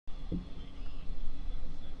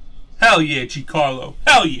Hell yeah, Chicarlo.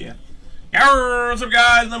 Hell yeah. What's up,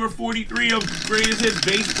 guys? Number 43 of Greatest Hits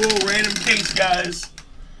Baseball Random Case, guys.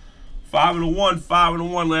 5 and a 1, 5 and a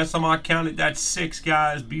 1. Last time I counted, that's 6,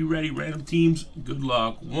 guys. Be ready, random teams. Good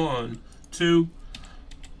luck. 1, 2,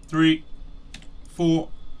 3, 4,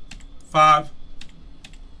 5.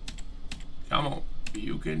 Come on.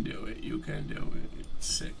 You can do it. You can do it.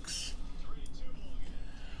 6.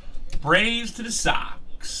 Braves to the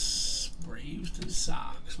Sox. Braves to the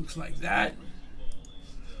Sox. Looks like that.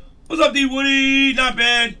 What's up, D Woody? Not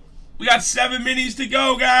bad. We got 7 minis to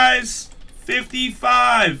go, guys.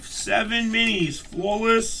 55. 7 minis.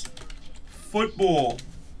 Flawless football.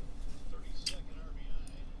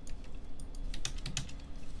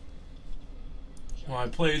 All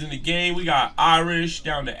right, players in the game. We got Irish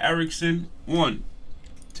down to Erickson. 1,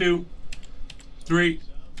 2, 3,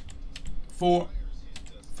 4,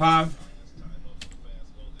 5,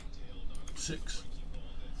 6.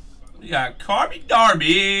 We got Carby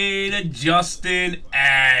Darby to Justin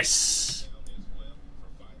S.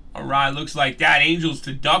 All right, looks like that. Angels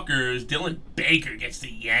to Duckers. Dylan Baker gets the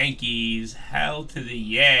Yankees. Hell to the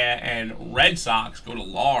yeah. And Red Sox go to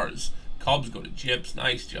Lars. Cubs go to Jips.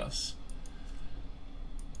 Nice, Just.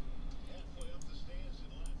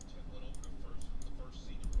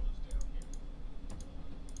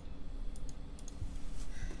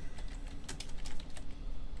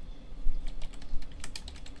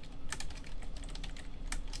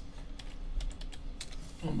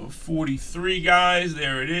 Number 43, guys.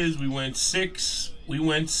 There it is. We went 6. We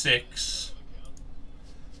went 6.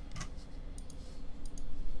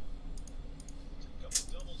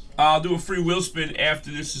 I'll do a free wheel spin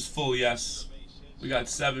after this is full, yes. We got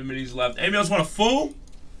 7 minis left. Anybody else want a full?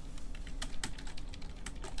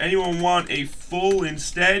 Anyone want a full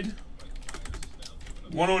instead?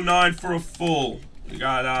 109 for a full. We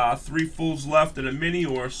got 3 fulls left in a mini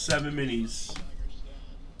or 7 minis.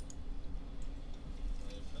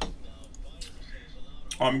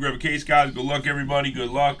 I'm gonna grab a case, guys. Good luck, everybody.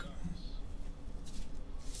 Good luck.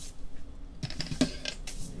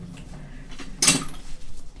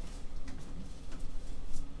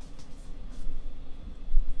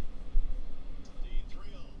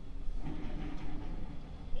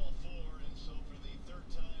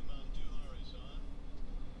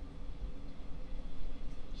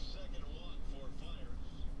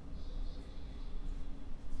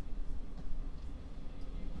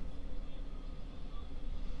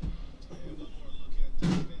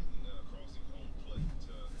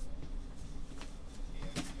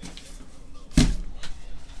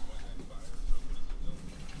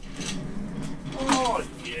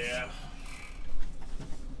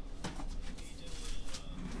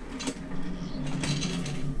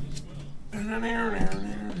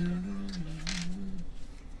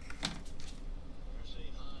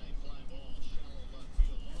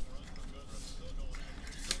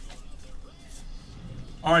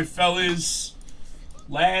 All right, fellas.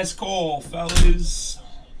 Last call, fellas.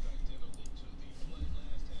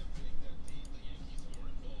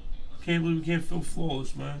 Can't believe we can't fill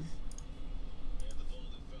flawless, man.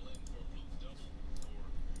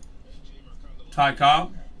 Ty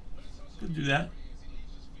Cobb. Could do that.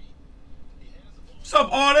 What's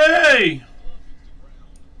up, Artie?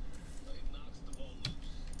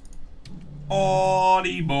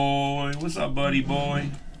 Artie boy. What's up, buddy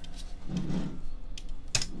boy?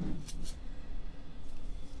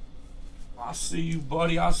 I see you,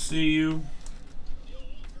 buddy. I see you.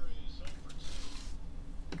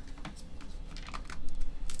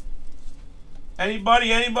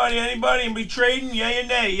 Anybody? And be trading? Yay and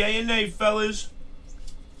nay. Yay and nay, fellas.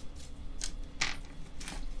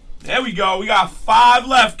 There we go. We got 5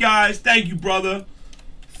 left, guys. Thank you, brother.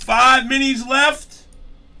 5 minis left.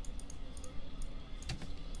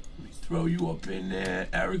 Let me throw you up in there.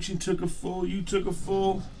 Erickson took a full. You took a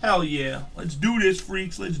full. Hell yeah. Let's do this,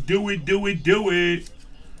 freaks. Let's do it, do it, do it.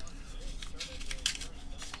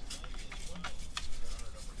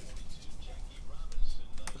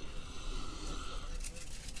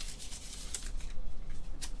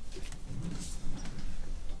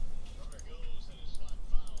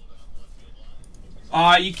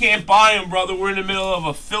 You can't buy them, brother. We're in the middle of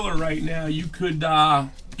a filler right now. You could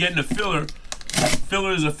get in a filler.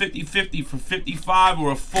 Filler is a 50-50 for 55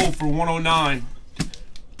 or a full for 109.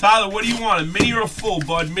 Tyler, what do you want? A mini or a full,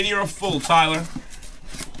 bud? Mini or a full, Tyler?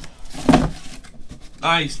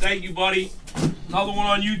 Nice. Thank you, buddy. Another one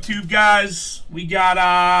on YouTube, guys. We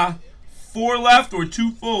got 4 left or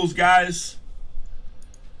 2 fulls, guys.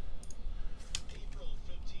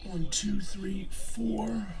 1, 2, 3,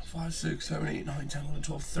 4, 5, 6, 7, 8, 9, 10, 11,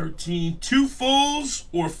 12, 13. 2 fulls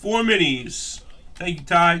or 4 minis. Thank you,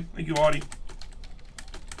 Ty. Thank you, Audie.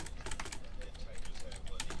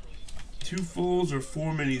 2 fulls or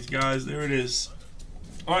 4 minis, guys. There it is.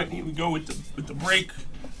 All right, here we go with the break.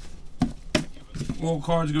 All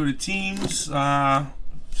cards go to teams.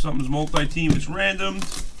 Something's multi-team, it's random,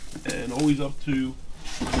 and always up to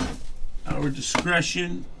our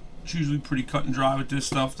discretion. It's usually pretty cut and dry with this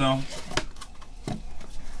stuff, though.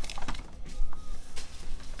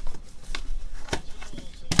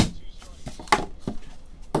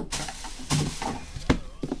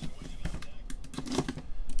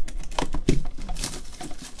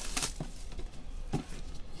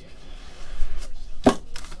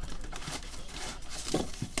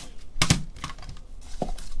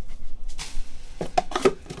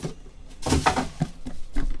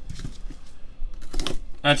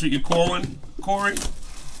 That's what you're calling, Corey?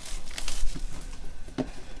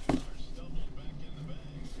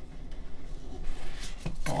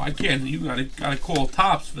 Oh, I can't. You gotta call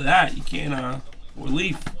Tops for that. You can't, or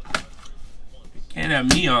Leaf. You can't have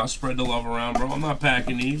me spread the love around, bro. I'm not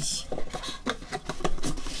packing these.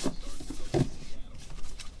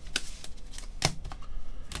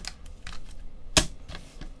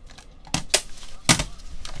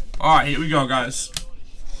 All right, here we go, guys.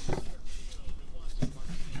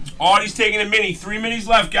 Audie's taking a mini. 3 minis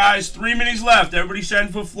left, guys. 3 minis left. Everybody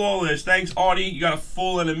send for Flawless. Thanks, Audie. You got a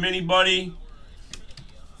full and a mini, buddy.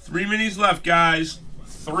 3 minis left, guys.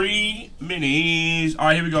 3 minis. All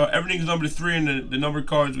right, here we go. Everything's number 3 in the numbered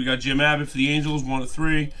cards. We got Jim Abbott for the Angels, 1 of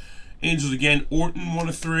 3. Angels again. Orton, 1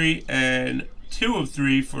 of 3. And 2 of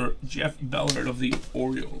 3 for Jeff Bellard of the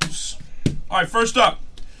Orioles. All right, first up,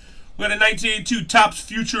 we got a 1982 Topps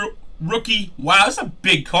Future Rookie. Wow, that's a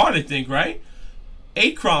big card, I think, right?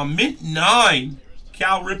 Akron, mint 9.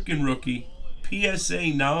 Cal Ripken rookie.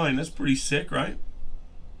 PSA 9. That's pretty sick, right?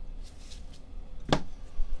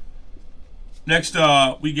 Next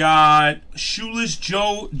up, we got Shoeless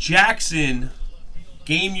Joe Jackson.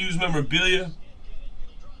 Game used memorabilia.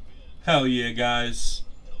 Hell yeah, guys.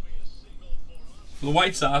 For the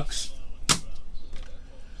White Sox.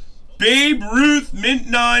 Babe Ruth, mint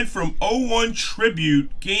 9 from 01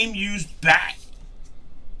 Tribute. Game used bat.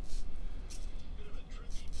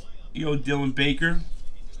 Yo, Dylan Baker.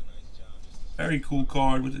 Very cool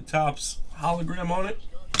card with the Topps hologram on it.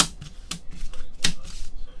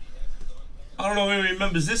 I don't know if anybody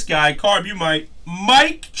remembers this guy. Carb, you might.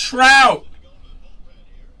 Mike Trout.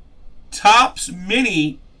 Topps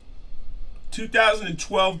Mini.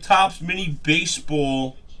 2012 Topps Mini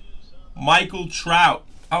Baseball. Michael Trout.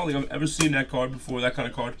 I don't think I've ever seen that card before, that kind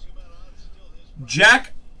of card.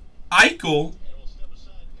 Jack Eichel.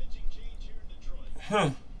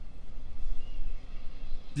 Huh.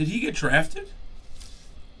 Did he get drafted?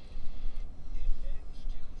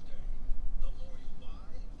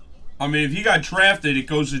 I mean, if he got drafted, it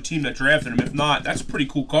goes to the team that drafted him. If not, that's a pretty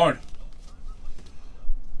cool card.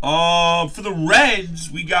 For the Reds,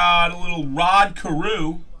 we got a little Rod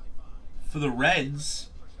Carew for the Reds.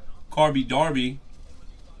 Carby Darby.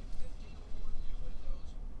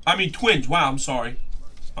 I mean Twins. Wow, I'm sorry.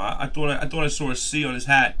 I thought I saw a C on his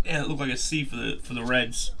hat. Yeah, it looked like a C for the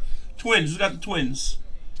Reds. Twins. Who's got the Twins?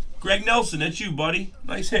 Greg Nelson, that's you, buddy.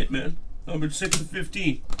 Nice hit, man. Numbered 6 of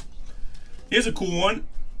 15. Here's a cool one.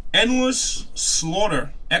 Endless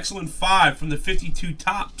Slaughter. Excellent 5 from the 52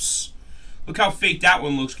 Topps. Look how fake that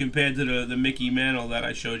one looks compared to the Mickey Mantle that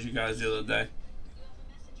I showed you guys the other day.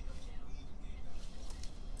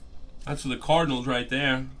 That's for the Cardinals right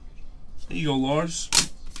there. There you go, Lars.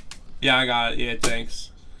 Yeah, I got it. Yeah,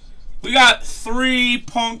 thanks. We got 3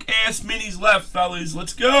 punk-ass minis left, fellas.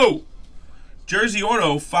 Let's go. Jersey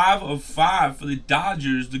Auto, 5 of 5 for the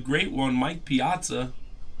Dodgers. The great one, Mike Piazza.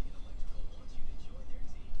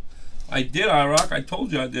 I did, IROC. I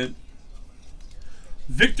told you I did.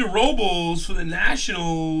 Victor Robles for the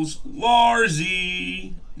Nationals.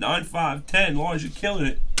 Larsy. 9-5-10. Lars, you're killing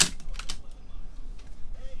it.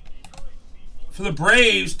 For the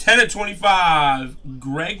Braves, 10 of 25.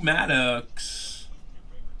 Greg Maddux.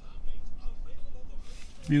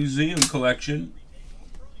 Museum collection.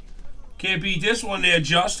 Can't beat this one there,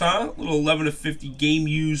 Just, huh? Little 11 of 50 game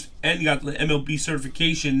used, and you got the MLB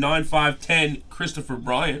certification, 9-5-10, Christopher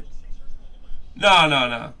Bryant.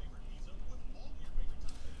 No.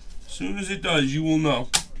 As soon as it does, you will know.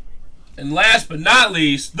 And last but not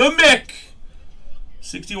least, the Mick.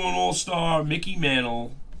 61 All-Star, Mickey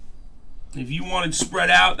Mantle. If you wanted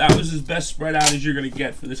spread out, that was as best spread out as you're going to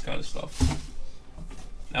get for this kind of stuff.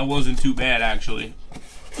 That wasn't too bad, actually.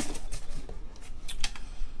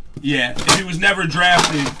 Yeah, if he was never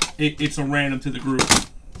drafted, it's a random to the group.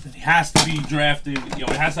 It has to be drafted, you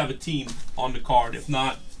know, it has to have a team on the card. If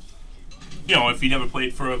not, You know, if he never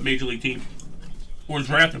played for a major league team or was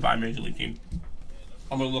drafted by a major league team.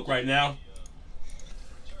 I'm gonna look right now.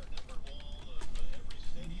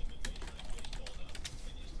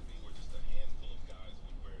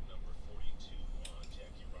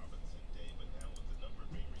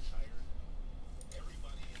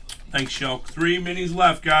 Thanks, Shulk. 3 minis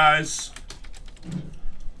left, guys.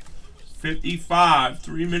 55.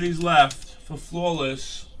 3 minis left for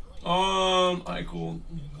Flawless. Eichel.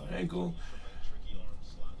 Ankle.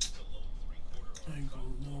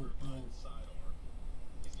 No.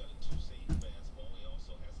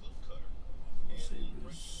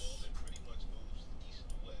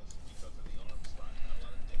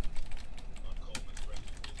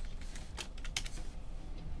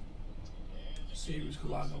 Sabres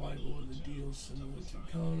Kalaka Michael with the deal similar to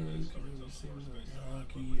Connors.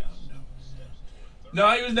 No,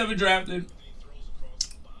 he was never drafted.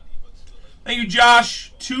 Thank you,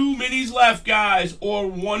 Josh. 2 minis left, guys, or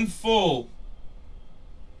 1 full.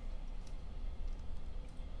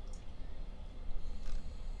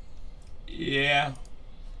 Yeah.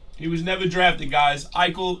 He was never drafted, guys.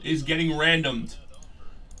 Eichel is getting randomed.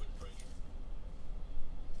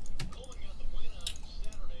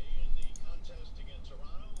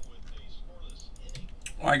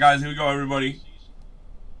 All right, guys, here we go, everybody.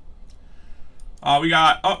 We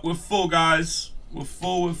got, we're full, guys. We're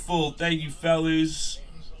full. Thank you, fellas.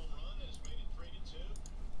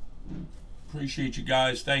 Appreciate you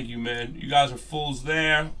guys. Thank you, man. You guys are fulls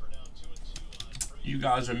there. You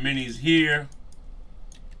guys are minis here.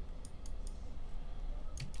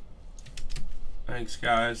 Thanks,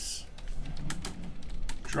 guys.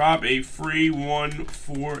 Drop a free one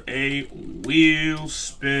for a wheel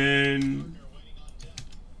spin.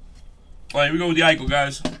 All right, here we go with the Eichel,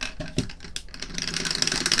 guys.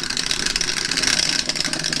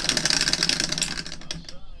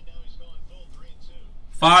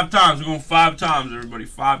 Five times. We're going 5 times, everybody.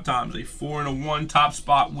 5 times. A 4 and a 1 top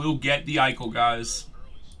spot will get the Eichel, guys.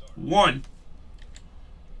 1,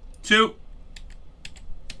 2,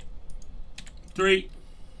 3,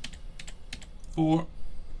 4,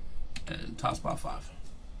 and top spot 5.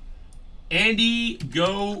 Andy,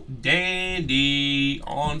 go dandy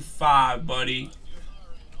on 5, buddy.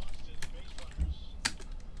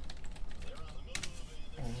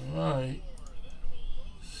 All right.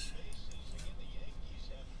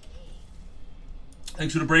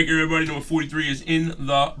 Thanks for the break, everybody. Number 43 is in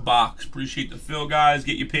the box. Appreciate the fill, guys.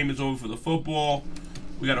 Get your payments over for the football.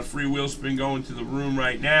 We got a free wheel spin going to the room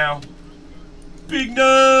right now. Big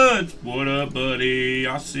Nuts! What up, buddy?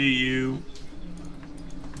 I see you.